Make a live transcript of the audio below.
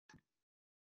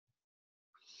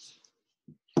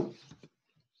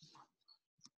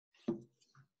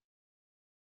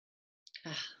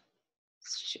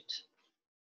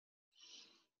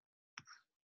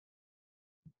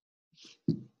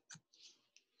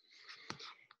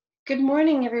Good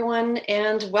morning, everyone,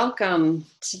 and welcome.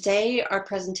 Today, our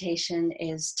presentation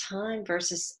is time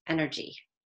versus energy.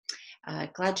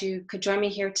 Glad you could join me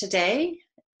here today,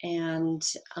 and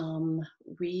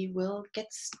we will get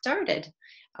started.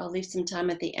 I'll leave some time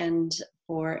at the end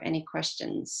for any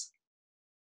questions.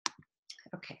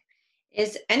 Okay.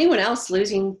 Is anyone else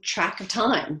losing track of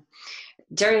time?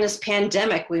 During this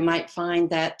pandemic, we might find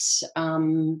that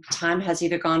time has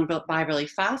either gone by really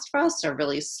fast for us or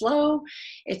really slow.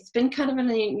 It's been kind of an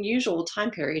unusual time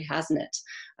period, hasn't it?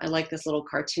 I like this little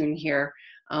cartoon here.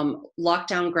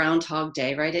 Lockdown Groundhog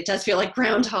Day, right? It does feel like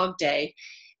Groundhog Day.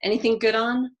 Anything good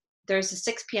on? There's a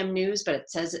 6 p.m. news, but it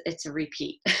says it's a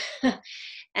repeat.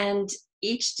 And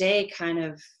each day kind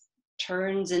of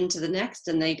turns into the next,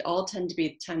 and they all tend to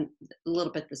be a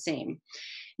little bit the same.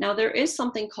 Now, there is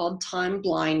something called time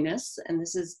blindness, and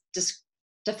this is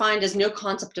defined as no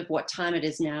concept of what time it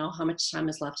is now, how much time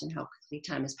is left, and how quickly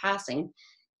time is passing.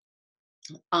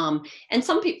 And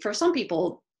for some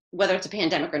people, whether it's a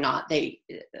pandemic or not,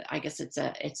 I guess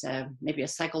it's maybe a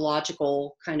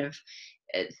psychological kind of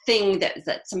thing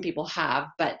that some people have.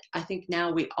 But I think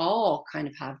now we all kind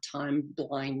of have time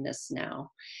blindness now,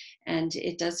 and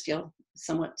it does feel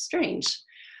somewhat strange.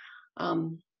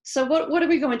 So what are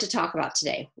we going to talk about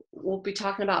today? We'll be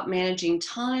talking about managing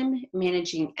time,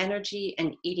 managing energy,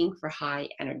 and eating for high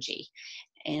energy.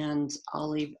 And I'll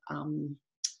leave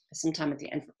some time at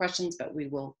the end for questions, but we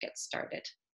will get started.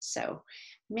 So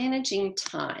managing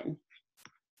time.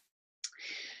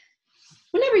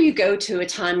 Whenever you go to a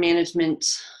time management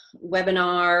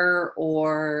webinar,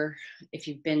 or if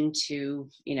you've been to,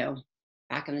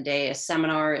 back in the day, a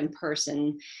seminar in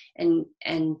person, and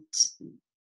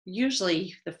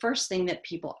usually the first thing that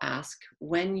people ask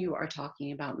when you are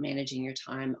talking about managing your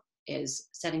time is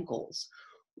setting goals.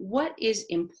 What is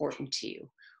important to you?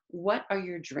 What are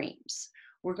your dreams?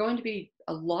 We're going to be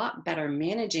a lot better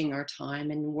managing our time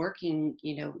and working,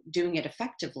 doing it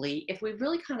effectively if we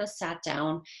really kind of sat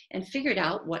down and figured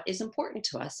out what is important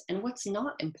to us and what's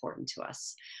not important to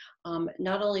us.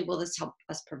 Not only will this help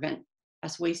us prevent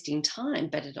us wasting time,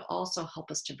 but it'll also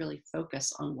help us to really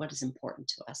focus on what is important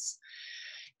to us.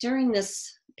 During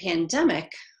this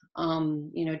pandemic,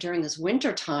 during this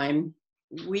winter time,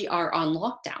 we are on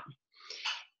lockdown,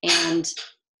 and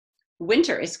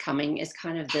winter is coming is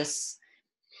kind of this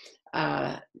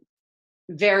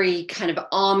very kind of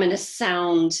ominous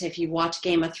sound. If you watch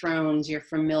Game of Thrones, you're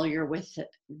familiar with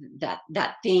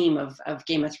that theme of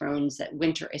Game of Thrones, that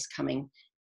winter is coming.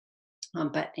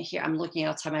 But here I'm looking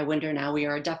outside my window now. We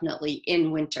are definitely in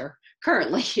winter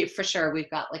currently, for sure. We've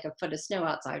got like a foot of snow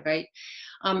outside, right?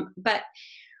 But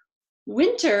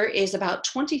winter is about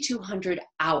 2,200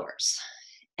 hours.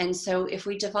 And so if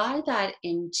we divide that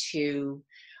into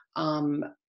time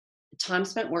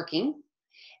spent working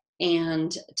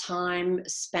and time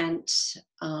spent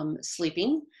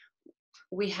sleeping,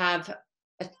 we have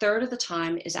a third of the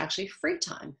time is actually free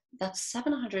time. That's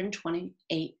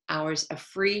 728 hours of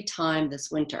free time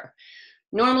this winter.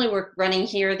 Normally we're running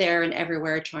here, there, and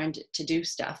everywhere trying to do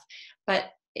stuff. But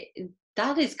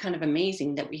that is kind of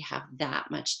amazing that we have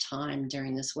that much time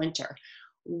during this winter.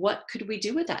 What could we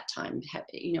do with that time?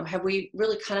 Have we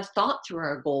really kind of thought through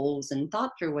our goals and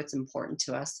thought through what's important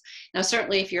to us? Now,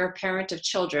 certainly if you're a parent of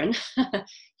children,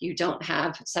 you don't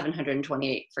have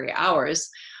 728 free hours.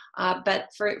 But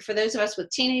for those of us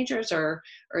with teenagers or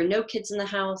no kids in the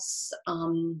house,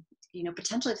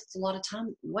 potentially it's a lot of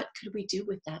time. What could we do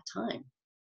with that time?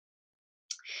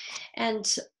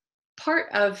 And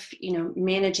part of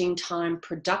managing time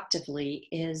productively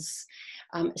is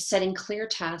setting clear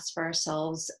tasks for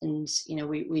ourselves, and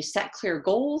we set clear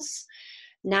goals.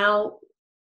 Now,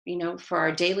 for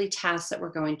our daily tasks that we're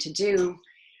going to do,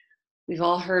 we've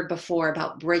all heard before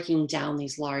about breaking down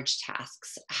these large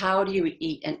tasks. How do you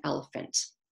eat an elephant,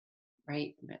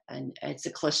 right? And it's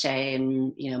a cliche,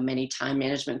 and many time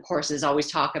management courses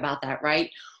always talk about that, right?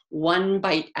 One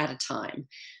bite at a time.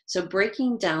 So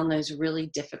breaking down those really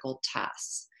difficult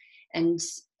tasks, and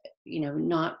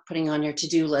not putting on your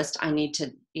to-do list, I need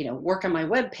to work on my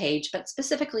web page, but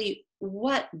specifically,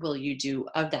 what will you do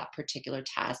of that particular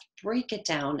task? Break it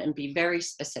down and be very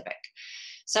specific.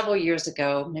 Several years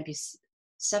ago, maybe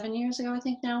 7 years ago, I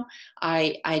think now,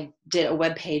 I did a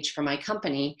web page for my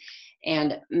company,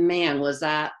 and man, was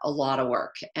that a lot of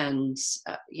work. And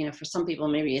for some people,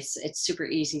 maybe it's super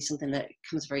easy, something that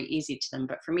comes very easy to them.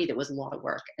 But for me, that was a lot of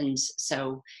work. And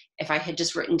so if I had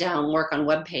just written down work on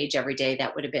web page every day,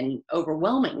 that would have been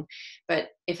overwhelming. But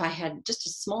if I had just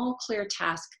a small, clear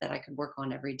task that I could work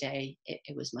on every day,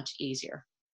 it was much easier.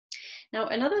 Now,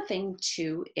 another thing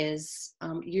too is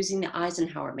using the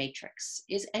Eisenhower matrix.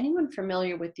 Is anyone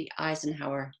familiar with the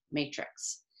Eisenhower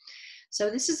matrix? So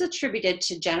this is attributed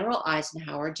to General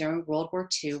Eisenhower during World War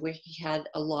II, where he had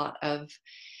a lot of,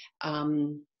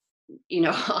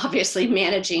 obviously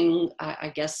managing,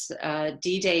 I guess,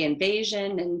 D-Day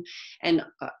invasion and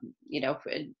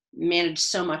managed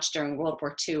so much during World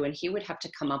War II, and he would have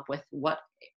to come up with what,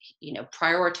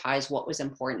 prioritize what was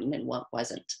important and what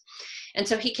wasn't. And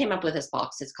so he came up with this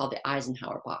box. It's called the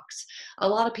Eisenhower box. A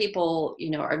lot of people,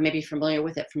 are maybe familiar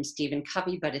with it from Stephen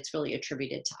Covey, but it's really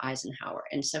attributed to Eisenhower.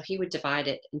 And so he would divide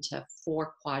it into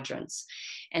 4 quadrants.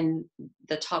 And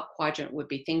the top quadrant would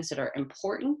be things that are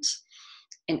important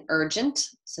and urgent.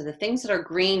 So the things that are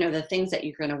green are the things that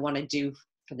you're going to want to do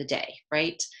for the day,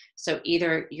 right? So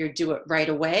either you do it right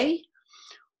away,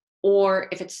 or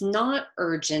if it's not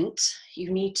urgent,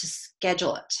 you need to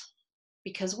schedule it.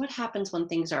 Because what happens when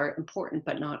things are important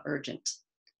but not urgent?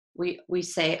 We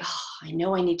say, oh, I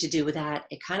know I need to do that.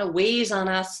 It kind of weighs on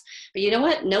us, but you know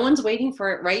what? No one's waiting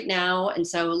for it right now. And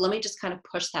so let me just kind of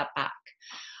push that back.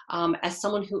 As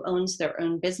someone who owns their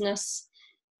own business,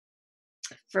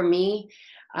 for me,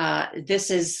 this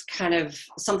is kind of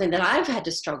something that I've had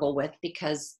to struggle with,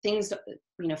 because things,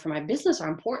 for my business are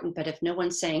important, but if no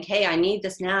one's saying, hey, I need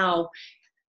this now,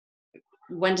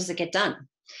 when does it get done?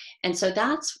 And so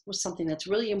that's something that's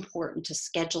really important, to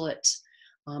schedule it,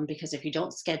 because if you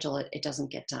don't schedule it, it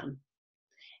doesn't get done.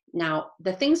 Now,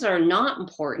 the things that are not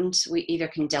important, we either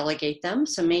can delegate them.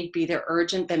 So maybe they're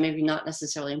urgent, but maybe not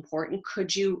necessarily important.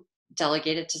 Could you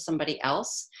delegate it to somebody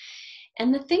else?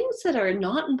 And the things that are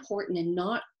not important and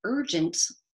not urgent,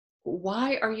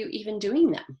 why are you even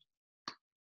doing them?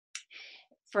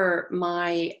 For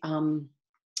my,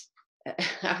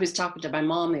 I was talking to my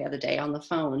mom the other day on the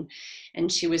phone,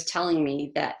 and she was telling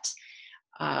me that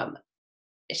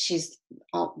she's,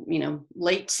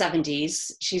 late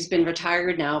 70s. She's been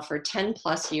retired now for 10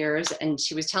 plus years. And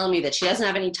she was telling me that she doesn't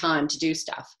have any time to do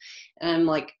stuff. And I'm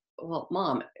like, well,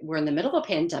 Mom, we're in the middle of a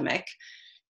pandemic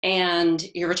and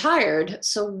you're retired.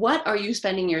 So what are you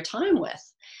spending your time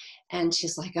with? And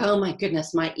she's like, oh my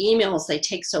goodness, my emails, they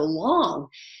take so long.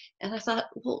 And I thought,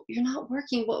 well, you're not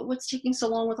working. What's taking so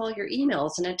long with all your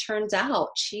emails? And it turns out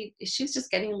she's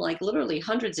just getting like literally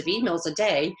hundreds of emails a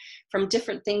day from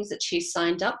different things that she's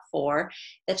signed up for,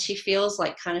 that she feels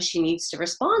like kind of she needs to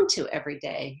respond to every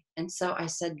day. And so I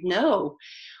said, no,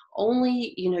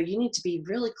 only, you need to be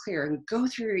really clear and go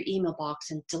through your email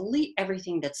box and delete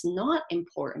everything that's not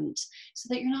important, so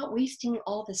that you're not wasting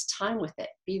all this time with it.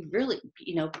 Be really,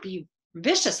 be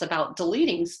vicious about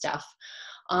deleting stuff.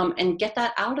 And get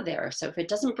that out of there. So if it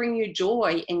doesn't bring you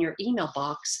joy in your email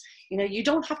box, you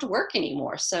don't have to work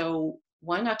anymore. So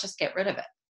why not just get rid of it?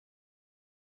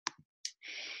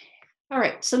 All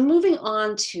right, so moving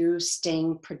on to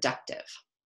staying productive.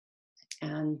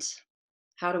 And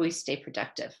how do we stay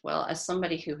productive? Well, as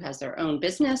somebody who has their own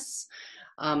business,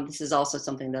 this is also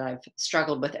something that I've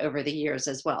struggled with over the years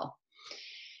as well.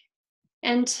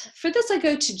 And for this, I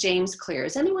go to James Clear.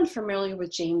 Is anyone familiar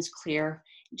with James Clear?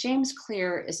 James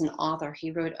Clear is an author. He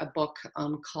wrote a book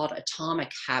called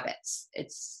Atomic Habits.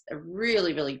 It's a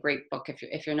really, really great book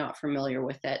if you're not familiar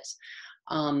with it.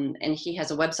 And he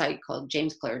has a website called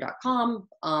jamesclear.com,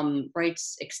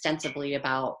 writes extensively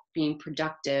about being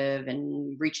productive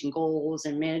and reaching goals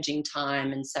and managing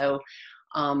time. And so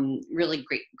really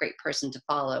great person to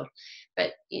follow.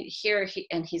 But here,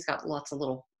 he's got lots of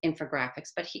little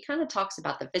infographics, but he kind of talks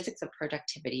about the physics of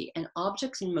productivity, and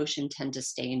objects in motion tend to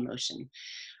stay in motion,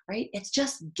 right? It's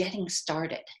just getting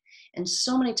started. And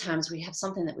so many times we have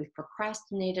something that we've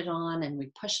procrastinated on and we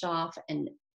pushed off, and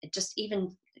it just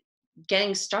even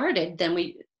getting started, then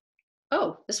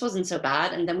oh, this wasn't so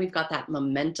bad. And then we've got that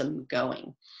momentum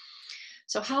going.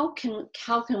 So how can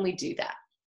we do that?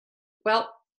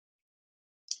 Well,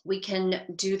 we can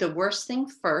do the worst thing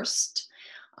first.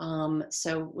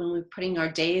 So when we're putting our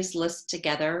days list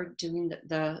together, doing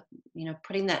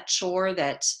putting that chore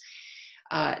that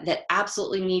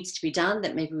absolutely needs to be done,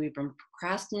 that maybe we've been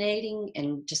procrastinating,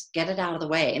 and just get it out of the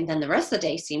way. And then the rest of the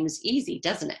day seems easy,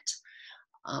 doesn't it?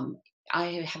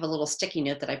 I have a little sticky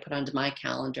note that I put onto my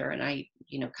calendar, and I,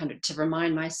 kind of to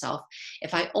remind myself,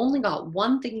 if I only got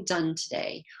one thing done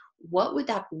today, what would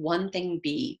that one thing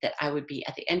be that I would be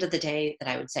at the end of the day that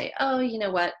I would say, oh, you know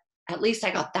what, at least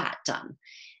I got that done.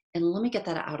 And let me get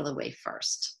that out of the way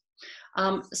first.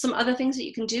 Some other things that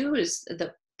you can do is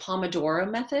the Pomodoro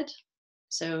method.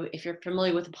 So if you're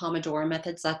familiar with the Pomodoro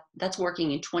methods, that's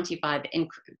working in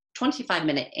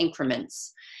 25-minute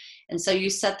increments. And so you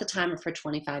set the timer for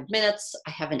 25 minutes.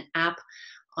 I have an app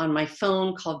on my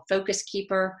phone called Focus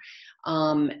Keeper.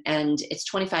 And it's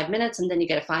 25 minutes, and then you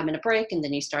get a 5-minute break, and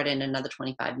then you start in another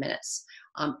 25 minutes.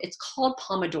 It's called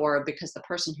Pomodoro because the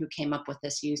person who came up with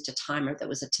this used a timer that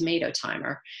was a tomato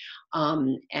timer.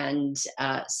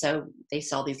 So they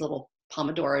sell these little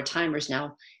Pomodoro timers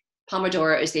now.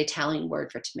 Pomodoro is the Italian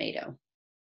word for tomato.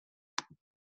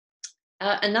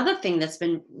 Another thing that's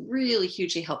been really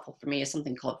hugely helpful for me is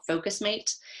something called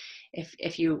FocusMate.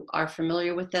 If you are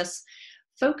familiar with this,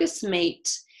 FocusMate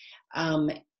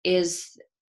is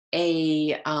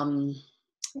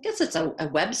I guess it's a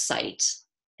website,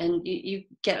 and you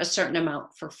get a certain amount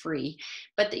for free,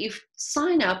 but that you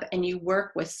sign up and you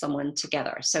work with someone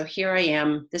together. So here I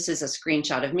am. This is a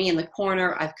screenshot of me in the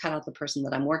corner. I've cut out the person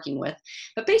that I'm working with.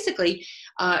 But basically,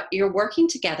 you're working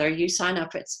together. You sign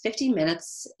up. It's 50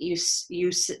 minutes.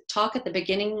 You talk at the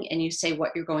beginning and you say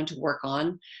what you're going to work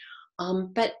on.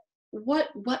 But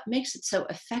what makes it so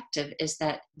effective is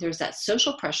that there's that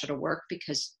social pressure to work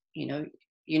because, you know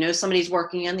somebody's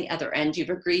working on the other end. You've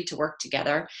agreed to work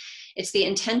together. It's the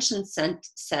intention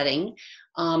setting.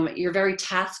 You're very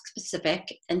task specific.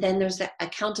 And then there's the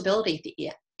accountability at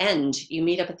the end. You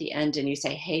meet up at the end and you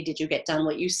say, hey, did you get done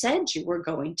what you said you were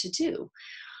going to do?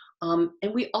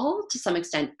 And we all, to some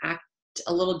extent, act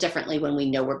a little differently when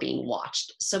we know we're being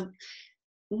watched. So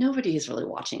nobody is really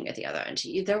watching at the other end.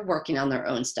 They're working on their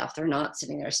own stuff. They're not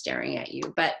sitting there staring at you.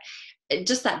 But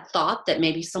just that thought that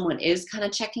maybe someone is kind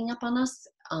of checking up on us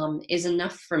is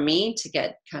enough for me to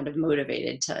get kind of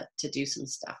motivated to do some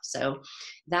stuff. So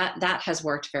that has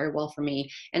worked very well for me.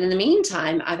 And in the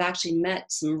meantime, I've actually met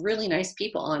some really nice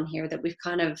people on here that we've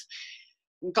kind of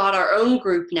got our own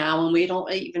group now, and we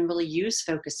don't even really use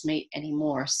FocusMate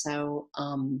anymore. So,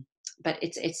 but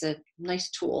it's a nice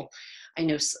tool. I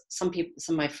know some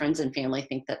of my friends and family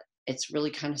think that it's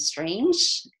really kind of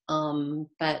strange,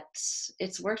 but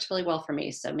it's worked really well for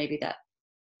me. So maybe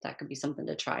that could be something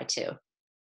to try too.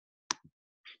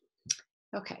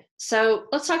 Okay, so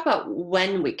let's talk about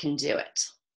when we can do it.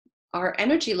 Our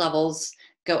energy levels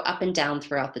go up and down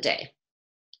throughout the day.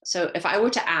 So if I were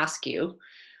to ask you,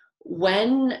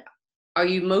 when are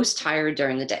you most tired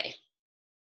during the day?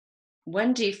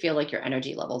 When do you feel like your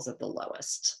energy levels are the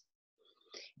lowest?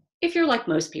 If you're like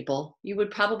most people, you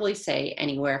would probably say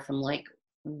anywhere from like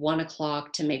 1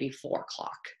 o'clock to maybe 4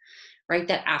 o'clock, right?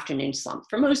 That afternoon slump.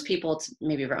 For most people, it's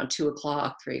maybe around 2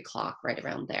 o'clock, 3 o'clock, right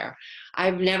around there.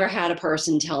 I've never had a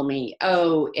person tell me,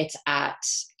 oh, it's at,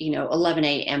 11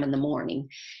 a.m. in the morning.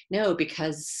 No,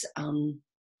 because,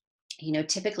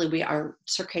 typically our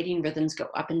circadian rhythms go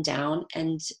up and down.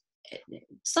 And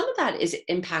some of that is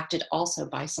impacted also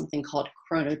by something called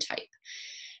chronotype.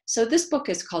 So this book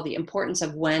is called The Importance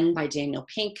of When by Daniel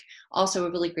Pink, also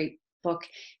a really great book.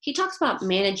 He talks about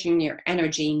managing your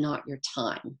energy, not your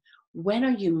time. When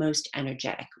are you most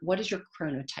energetic? What is your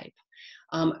chronotype?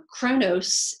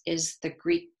 Chronos is the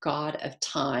Greek god of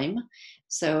time.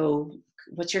 So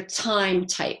what's your time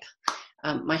type?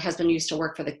 My husband used to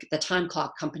work for the time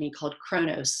clock company called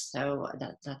Kronos, so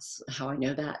that's how I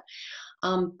know that.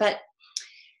 But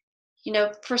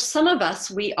for some of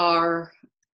us, we are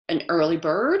an early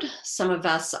bird. Some of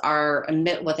us are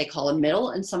what they call a middle,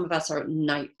 and some of us are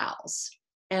night owls.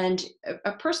 And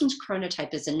a person's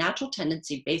chronotype is a natural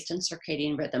tendency based on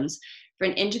circadian rhythms for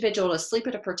an individual to sleep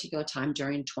at a particular time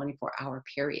during a 24-hour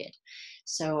period.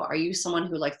 So are you someone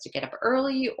who likes to get up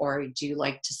early, or do you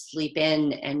like to sleep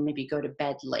in and maybe go to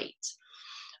bed late?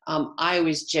 I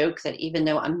always joke that even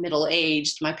though I'm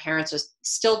middle-aged, my parents are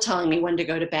still telling me when to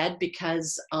go to bed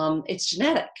because it's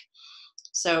genetic.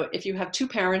 So if you have two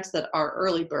parents that are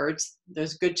early birds,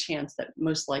 there's a good chance that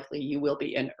most likely you will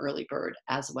be an early bird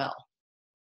as well.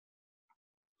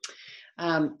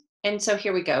 And so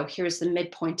here we go. Here's the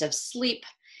midpoint of sleep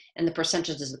and the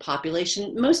percentages of the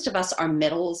population. Most of us are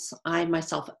middles. I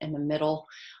myself am a middle.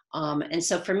 And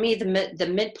so for me, the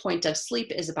midpoint of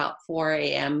sleep is about 4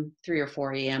 a.m., 3 or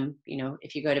 4 a.m.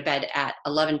 If you go to bed at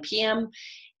 11 p.m.,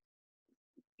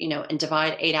 and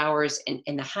divide 8 hours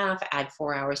in the half, add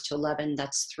 4 hours to 11,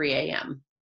 that's 3 a.m.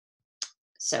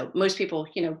 So most people,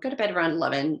 go to bed around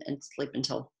 11 and sleep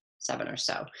until 7 or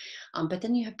so. But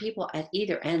then you have people at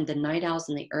either end, the night owls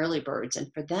and the early birds.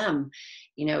 And for them,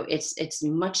 it's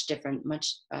much different,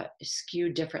 much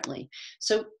skewed differently.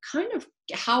 So kind of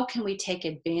how can we take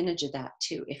advantage of that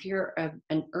too? If you're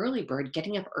an early bird,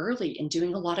 getting up early and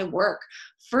doing a lot of work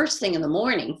first thing in the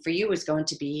morning for you is going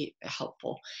to be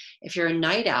helpful. If you're a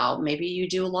night owl, maybe you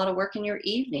do a lot of work in your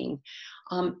evening.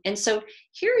 And so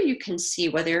here you can see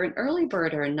whether you're an early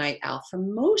bird or a night owl. For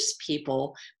most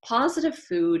people, positive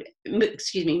mood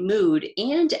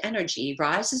and energy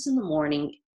rises in the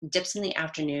morning dips in the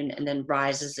afternoon, and then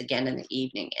rises again in the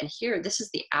evening. And here, this is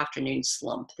the afternoon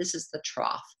slump. This is the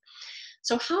trough.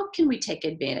 So how can we take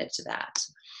advantage of that?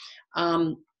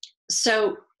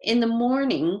 So in the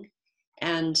morning,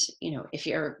 and if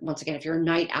you're a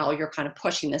night owl, you're kind of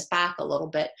pushing this back a little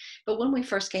bit. But when we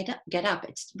first get up,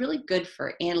 it's really good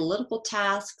for analytical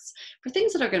tasks, for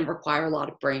things that are going to require a lot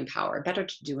of brain power, better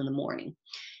to do in the morning.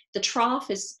 The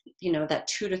trough is, that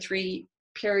 2 to 3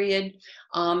 period.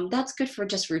 That's good for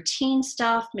just routine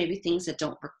stuff, maybe things that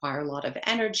don't require a lot of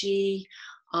energy.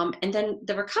 And then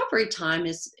the recovery time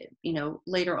is,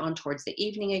 later on towards the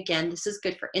evening. Again, this is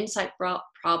good for insight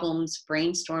problems,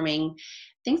 brainstorming.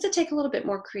 Things that take a little bit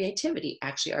more creativity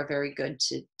actually are very good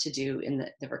to do in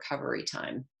the recovery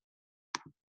time.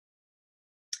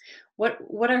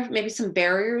 What are maybe some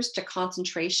barriers to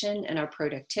concentration and our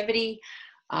productivity?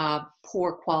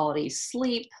 Poor quality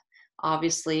sleep,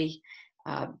 obviously,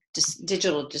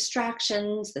 digital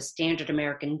distractions, the standard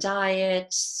American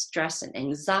diet, stress and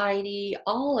anxiety.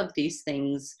 All of these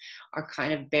things are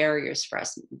kind of barriers for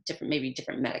us, maybe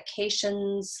different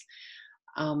medications.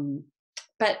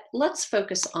 But let's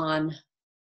focus on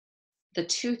the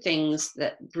two things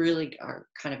that really are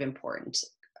kind of important,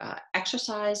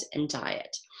 exercise and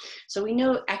diet. So we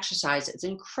know exercise is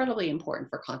incredibly important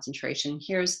for concentration.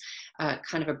 Here's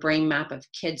kind of a brain map of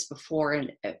kids before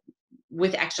and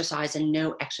with exercise and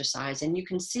no exercise. And you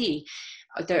can see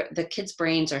the kids'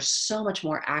 brains are so much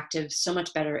more active, so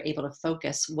much better able to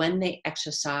focus when they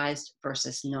exercised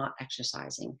versus not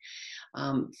exercising.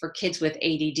 For kids with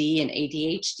ADD and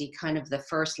ADHD, kind of the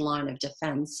first line of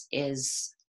defense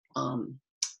is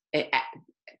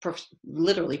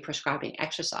literally prescribing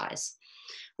exercise.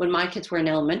 When my kids were in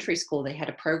elementary school, they had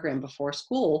a program before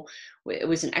school. It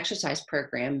was an exercise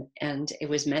program, and it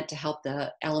was meant to help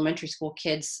the elementary school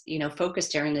kids, focus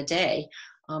during the day,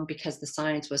 because the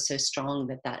science was so strong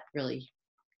that really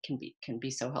can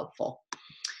be so helpful.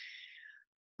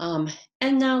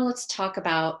 And now let's talk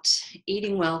about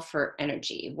eating well for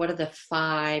energy. What are the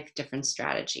 5 different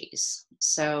strategies?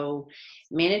 So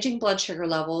managing blood sugar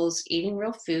levels, eating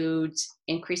real foods,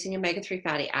 increasing omega-3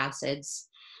 fatty acids,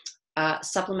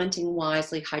 supplementing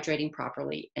wisely, hydrating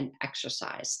properly, and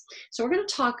exercise. So we're going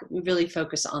to really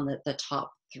focus on the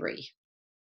top 3.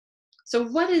 So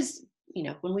what is,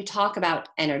 when we talk about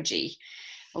energy,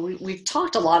 we've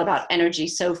talked a lot about energy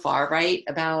so far, right?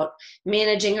 About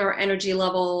managing our energy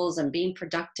levels and being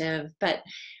productive. But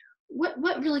what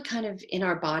really kind of in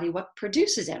our body, what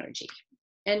produces energy?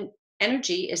 And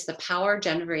energy is the power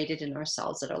generated in our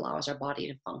cells that allows our body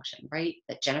to function, right?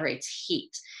 That generates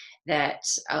heat, that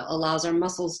allows our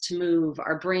muscles to move,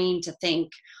 our brain to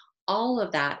think. All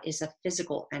of that is a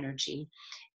physical energy.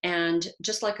 And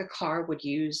just like a car would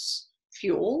use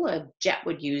fuel, a jet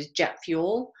would use jet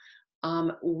fuel,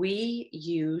 we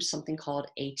use something called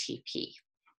ATP.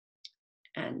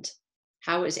 And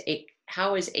how is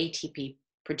ATP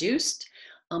produced?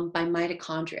 By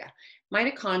mitochondria.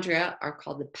 Mitochondria are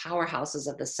called the powerhouses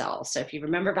of the cell. So if you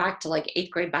remember back to like 8th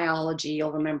grade biology,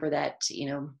 you'll remember that,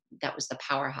 that was the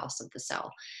powerhouse of the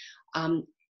cell.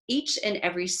 Each and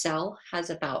every cell has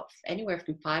about anywhere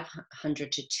from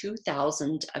 500 to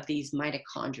 2,000 of these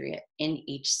mitochondria in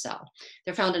each cell.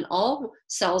 They're found in all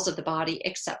cells of the body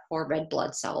except for red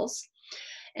blood cells.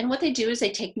 And what they do is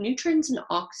they take nutrients and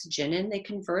oxygen and they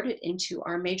convert it into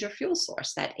our major fuel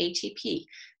source, that ATP,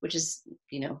 which is,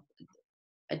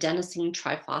 adenosine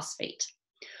triphosphate.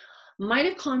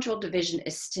 Mitochondrial division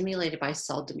is stimulated by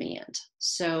cell demand.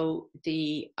 So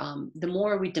the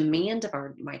more we demand of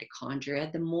our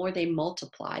mitochondria, the more they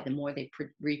multiply, the more they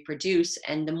reproduce,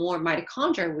 and the more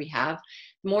mitochondria we have,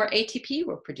 the more ATP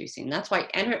we're producing. That's why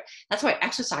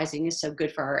exercising is so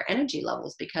good for our energy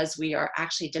levels, because we are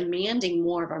actually demanding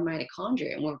more of our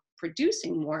mitochondria and we're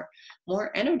producing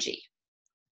more energy.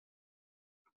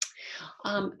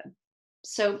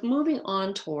 So moving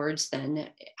on towards then,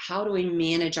 how do we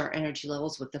manage our energy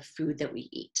levels with the food that we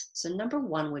eat? So number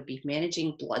 1 would be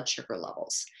managing blood sugar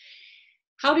levels.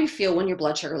 How do you feel when your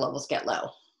blood sugar levels get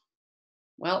low?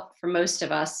 Well, for most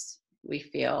of us, we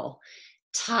feel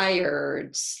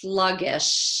tired,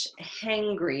 sluggish,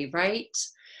 hangry, right?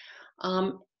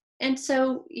 And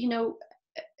so,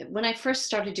 when I first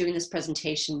started doing this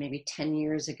presentation maybe 10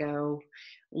 years ago,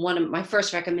 one of my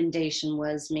first recommendation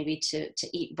was maybe to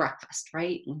eat breakfast,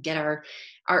 right? And get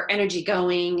our energy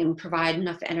going and provide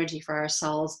enough energy for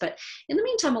ourselves. But in the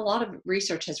meantime, a lot of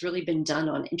research has really been done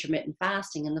on intermittent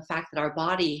fasting and the fact that our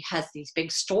body has these big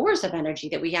stores of energy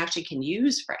that we actually can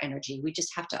use for energy. We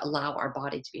just have to allow our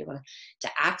body to be able to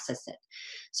access it.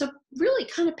 So really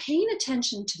kind of paying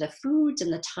attention to the foods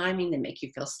and the timing that make you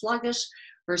feel sluggish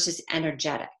versus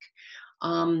energetic.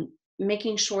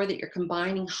 Making sure that you're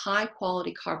combining high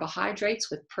quality carbohydrates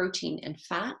with protein and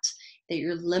fat, that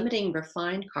you're limiting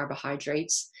refined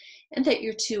carbohydrates, and that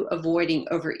you're too avoiding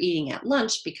overeating at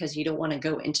lunch because you don't want to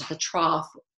go into the trough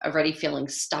already feeling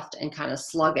stuffed and kind of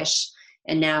sluggish.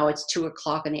 And now it's 2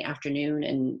 o'clock in the afternoon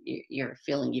and you're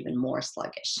feeling even more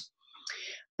sluggish.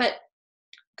 But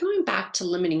going back to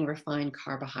limiting refined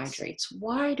carbohydrates,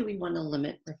 why do we want to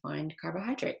limit refined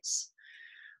carbohydrates?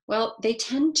 Well, they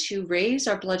tend to raise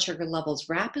our blood sugar levels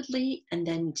rapidly and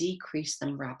then decrease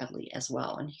them rapidly as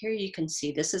well. And here you can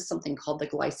see this is something called the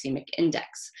glycemic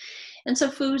index. And so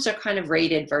foods are kind of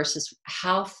rated versus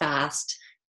how fast,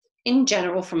 in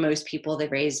general, for most people, they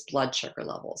raise blood sugar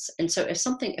levels. And so if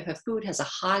a food has a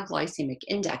high glycemic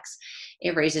index,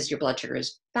 it raises your blood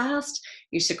sugars fast.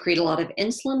 You secrete a lot of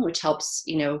insulin, which helps,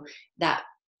 that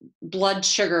blood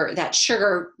sugar, that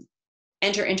sugar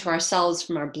enter into our cells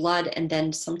from our blood, and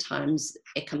then sometimes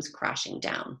it comes crashing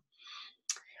down.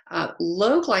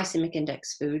 Low glycemic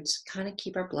index foods kind of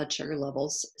keep our blood sugar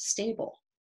levels stable.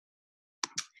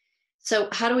 So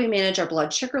how do we manage our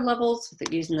blood sugar levels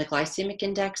using the glycemic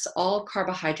index? All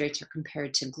carbohydrates are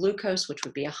compared to glucose, which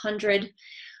would be 100.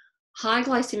 High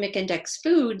glycemic index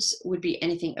foods would be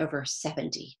anything over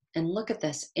 70. And look at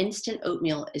this, instant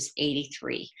oatmeal is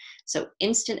 83. So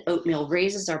instant oatmeal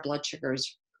raises our blood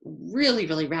sugars really,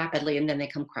 really rapidly, and then they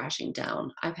come crashing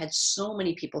down. I've had so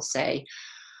many people say,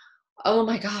 oh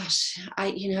my gosh,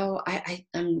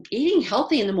 I'm eating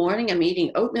healthy in the morning. I'm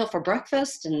eating oatmeal for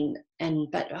breakfast,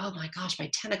 but oh my gosh,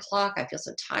 by 10 o'clock, I feel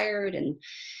so tired and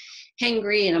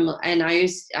hangry. And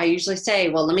I usually say,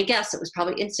 well, let me guess, it was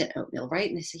probably instant oatmeal, right?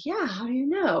 And they say, yeah, how do you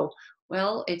know?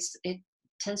 Well, it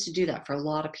tends to do that for a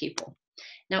lot of people.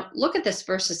 Now, look at this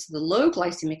versus the low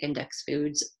glycemic index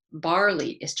foods.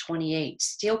 Barley is 28,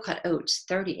 steel cut oats,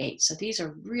 38. So these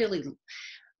are really,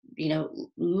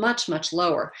 much, much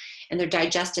lower, and they're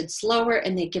digested slower,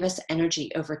 and they give us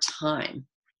energy over time.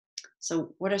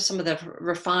 So what are some of the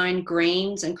refined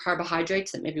grains and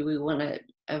carbohydrates that maybe we want to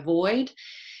avoid?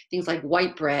 Things like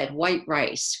white bread, white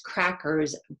rice,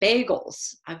 crackers,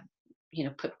 bagels. I've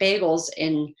put bagels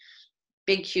in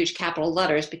big, huge capital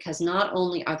letters because not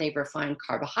only are they refined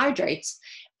carbohydrates,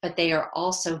 but they are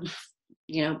also,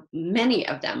 many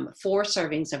of them, 4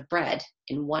 servings of bread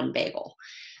in one bagel.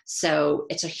 So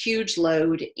it's a huge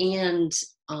load and,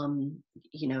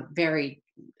 very,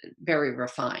 very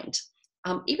refined.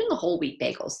 Even the whole wheat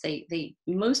bagels,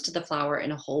 most of the flour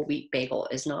in a whole wheat bagel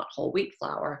is not whole wheat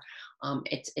flour.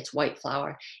 It's white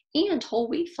flour, and whole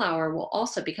wheat flour will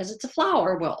also, because it's a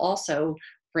flour, will also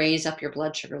raise up your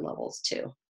blood sugar levels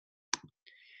too.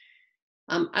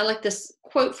 I like this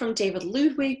quote from David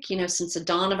Ludwig, since the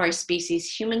dawn of our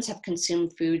species, humans have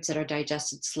consumed foods that are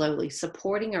digested slowly,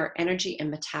 supporting our energy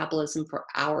and metabolism for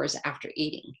hours after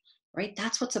eating, right?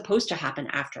 That's what's supposed to happen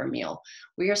after a meal.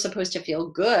 We are supposed to feel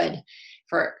good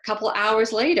for a couple of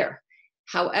hours later.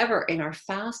 However, in our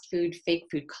fast food, fake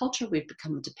food culture, we've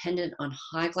become dependent on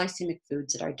high glycemic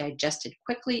foods that are digested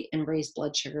quickly and raise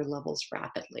blood sugar levels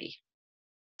rapidly.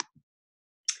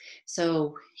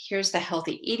 So here's the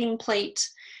healthy eating plate.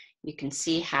 You can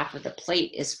see half of the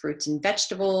plate is fruits and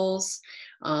vegetables.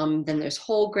 Then there's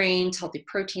whole grains, healthy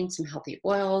proteins, some healthy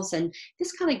oils. And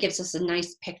this kind of gives us a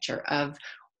nice picture of,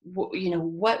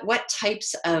 what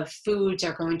types of foods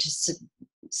are going to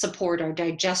support our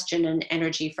digestion and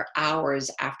energy for hours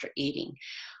after eating.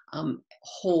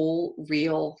 Whole,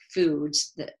 real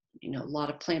foods, that, a lot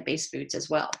of plant-based foods as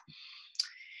well.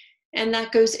 And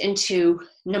that goes into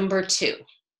number 2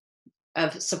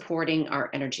 of supporting our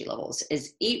energy levels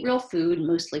is eat real food,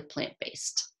 mostly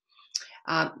plant-based.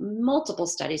 Multiple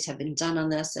studies have been done on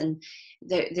this, and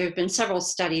there have been several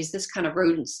studies. This kind of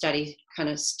rodent study kind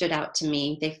of stood out to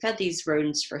me. They fed these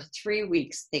rodents for 3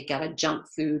 weeks. They got a junk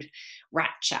food,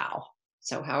 rat chow.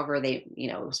 So however it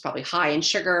was probably high in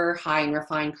sugar, high in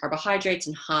refined carbohydrates,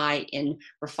 and high in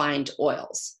refined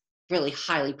oils, really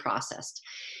highly processed.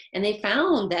 And they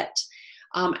found that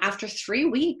after 3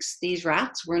 weeks, these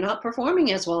rats were not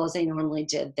performing as well as they normally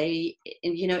did. They,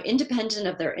 independent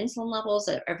of their insulin levels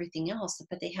and everything else,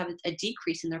 but they have a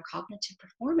decrease in their cognitive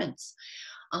performance.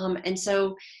 And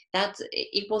so that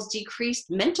equals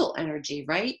decreased mental energy,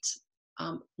 right?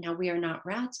 Now, we are not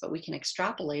rats, but we can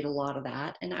extrapolate a lot of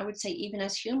that. And I would say even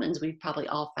as humans, we've probably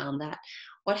all found that.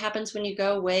 What happens when you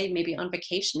go away, maybe on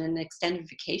vacation, an extended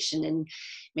vacation, and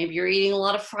maybe you're eating a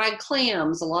lot of fried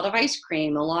clams, a lot of ice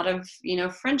cream, a lot of,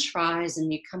 French fries,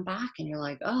 and you come back and you're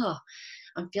like, oh,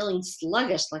 I'm feeling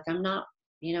sluggish, like I'm not,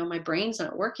 my brain's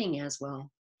not working as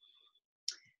well.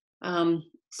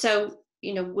 So,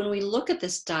 when we look at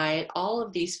this diet, all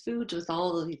of these foods with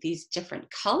all of these different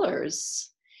colors,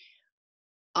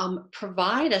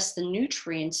 provide us the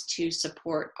nutrients to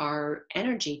support our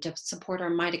energy, to support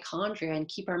our mitochondria and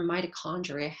keep our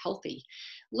mitochondria healthy.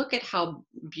 Look at how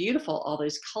beautiful all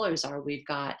those colors are. We've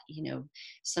got,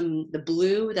 the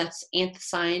blue, that's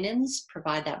anthocyanins,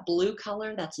 provide that blue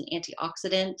color. That's an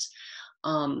antioxidant.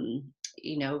 Um,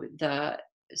 the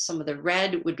some of the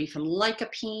red would be from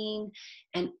lycopene,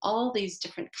 and all these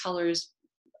different colors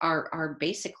are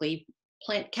basically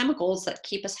plant chemicals that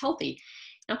keep us healthy.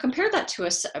 Now compare that to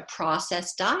a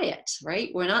processed diet,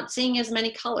 right? We're not seeing as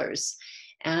many colors,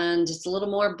 and it's a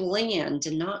little more bland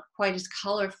and not quite as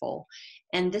colorful.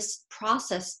 And this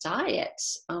processed diet,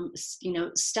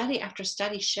 study after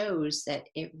study shows that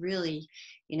it really,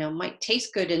 might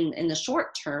taste good in the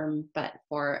short term, but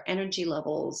for energy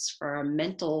levels, for our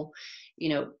mental,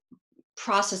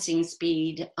 processing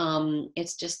speed,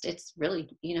 it's really,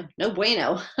 no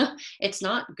bueno. It's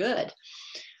not good.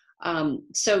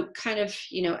 So kind of,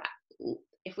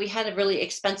 if we had a really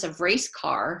expensive race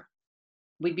car,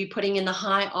 we'd be putting in the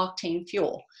high octane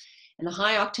fuel. And the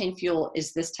high octane fuel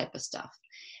is this type of stuff.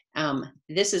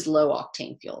 This is low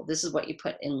octane fuel. This is what you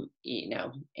put in,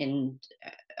 in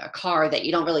a car that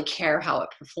you don't really care how it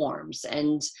performs.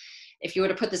 And if you were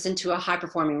to put this into a high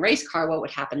performing race car, what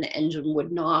would happen? The engine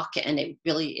would knock and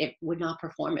it would not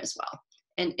perform as well.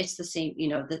 And it's the same,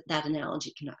 that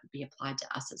analogy can be applied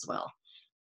to us as well.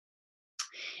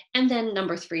 And then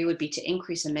number 3 would be to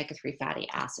increase omega-3 fatty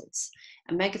acids.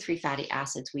 Omega-3 fatty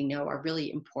acids we know are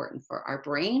really important for our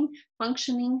brain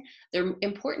functioning. They're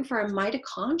important for our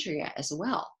mitochondria as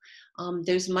well.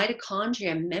 Those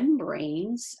mitochondria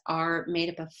membranes are made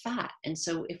up of fat. And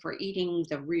so if we're eating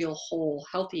the real whole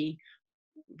healthy,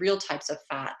 real types of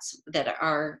fats that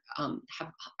are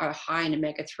high in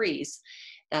omega-3s,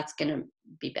 that's going to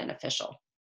be beneficial.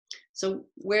 So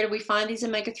where do we find these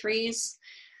omega-3s?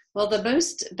 Well, the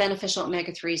most beneficial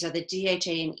omega-3s are the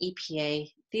DHA and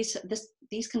EPA.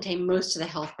 These contain most of the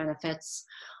health benefits.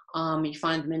 You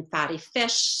find them in fatty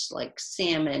fish like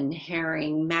salmon,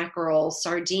 herring, mackerel,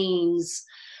 sardines.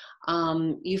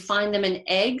 You find them in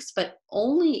eggs, but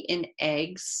only in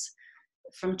eggs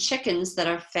from chickens that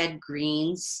are fed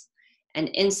greens and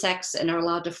insects and are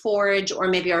allowed to forage, or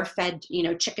maybe are fed,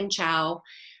 chicken chow.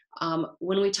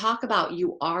 When we talk about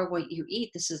you are what you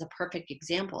eat, this is a perfect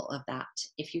example of that.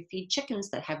 If you feed chickens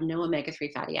that have no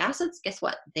omega-3 fatty acids, guess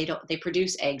what? They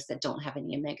produce eggs that don't have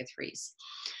any omega-3s.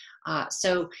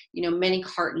 So, many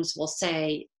cartons will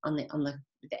say on the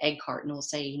egg carton will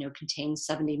say, contains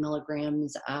 70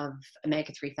 milligrams of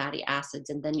omega-3 fatty acids.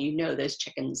 And then, those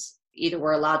chickens either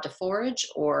were allowed to forage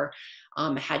or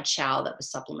had chow that was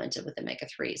supplemented with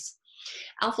omega-3s.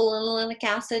 Alpha-linolenic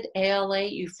acid, ALA,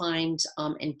 you find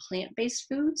in plant-based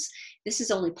foods. This is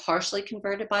only partially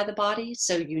converted by the body,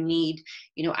 so you need,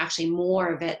 actually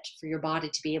more of it for your body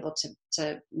to be able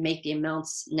to make the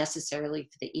amounts necessarily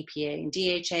for the EPA and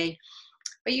DHA.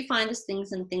 But you find these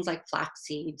things in things like flax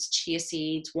seeds, chia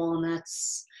seeds,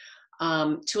 walnuts,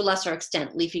 to a lesser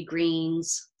extent, leafy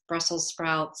greens, Brussels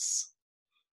sprouts.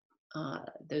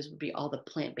 Those would be all the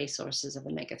plant-based sources of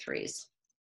omega-3s.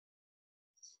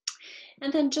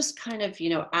 And then just kind of,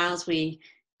 as we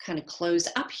kind of close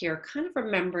up here, kind of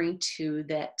remembering too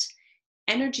that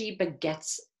energy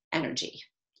begets energy.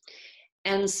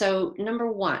 And so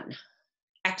number 1,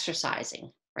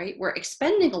 exercising, right? We're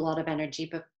expending a lot of energy,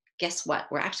 but guess what?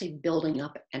 We're actually building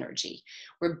up energy.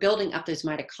 We're building up those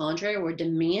mitochondria. We're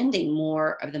demanding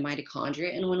more of the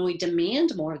mitochondria. And when we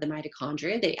demand more of the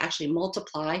mitochondria, they actually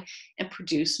multiply and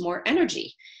produce more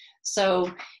energy.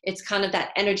 So it's kind of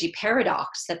that energy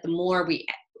paradox that the more we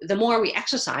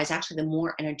exercise, actually the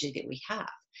more energy that we have.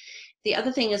 The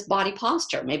other thing is body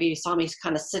posture. Maybe you saw me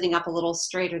kind of sitting up a little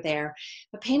straighter there,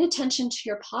 but paying attention to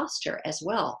your posture as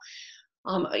well.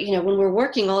 When we're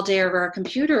working all day over our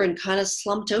computer and kind of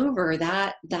slumped over,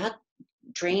 that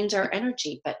drains our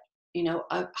energy. But,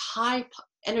 a high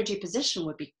energy position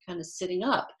would be kind of sitting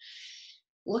up,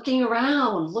 looking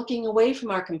around, looking away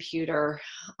from our computer,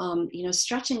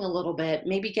 stretching a little bit,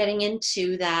 maybe getting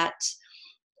into that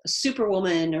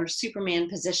superwoman or superman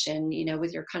position,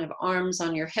 with your kind of arms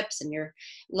on your hips and your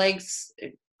legs,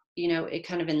 it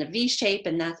kind of in the V shape,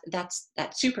 and that's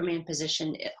that superman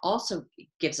position. It also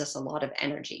gives us a lot of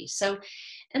energy. So,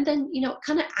 and then,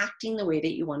 kind of acting the way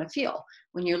that you want to feel.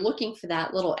 When you're looking for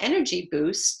that little energy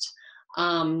boost,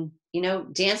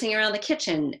 dancing around the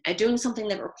kitchen, doing something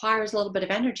that requires a little bit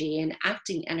of energy and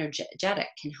acting energetic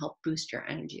can help boost your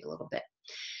energy a little bit.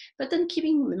 But then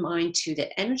keeping in mind too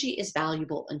that energy is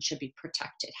valuable and should be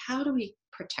protected. How do we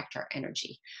protect our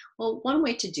energy? Well, one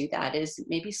way to do that is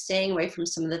maybe staying away from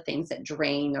some of the things that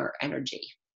drain our energy.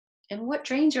 And what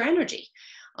drains your energy?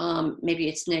 Maybe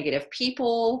it's negative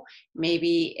people.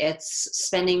 Maybe it's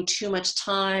spending too much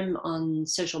time on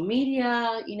social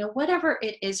media. Whatever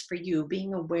it is for you,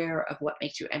 being aware of what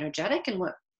makes you energetic and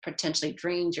what potentially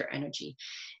drains your energy,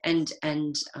 and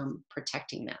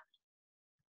protecting that.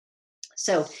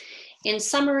 So, in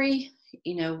summary,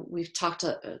 we've talked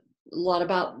a lot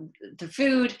about the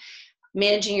food,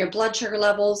 managing your blood sugar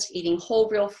levels, eating whole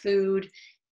real food,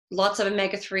 lots of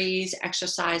omega-3s,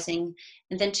 exercising.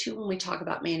 And then 2, when we talk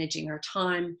about managing our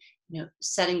time,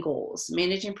 setting goals,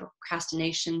 managing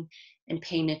procrastination, and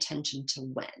paying attention to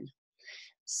when.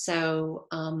 So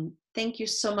thank you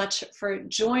so much for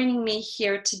joining me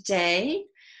here today.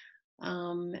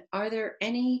 Are there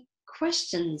any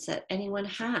questions that anyone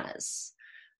has?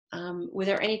 Were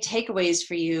there any takeaways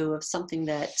for you of something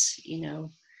that,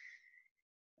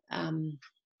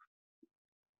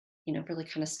 really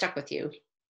kind of stuck with you?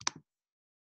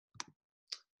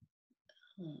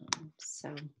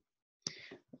 So,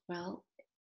 well,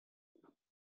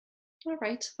 all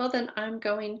right. Well, then I'm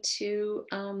going to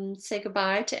say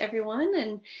goodbye to everyone,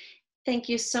 and thank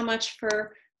you so much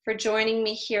for joining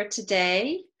me here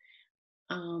today.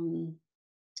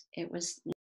 It was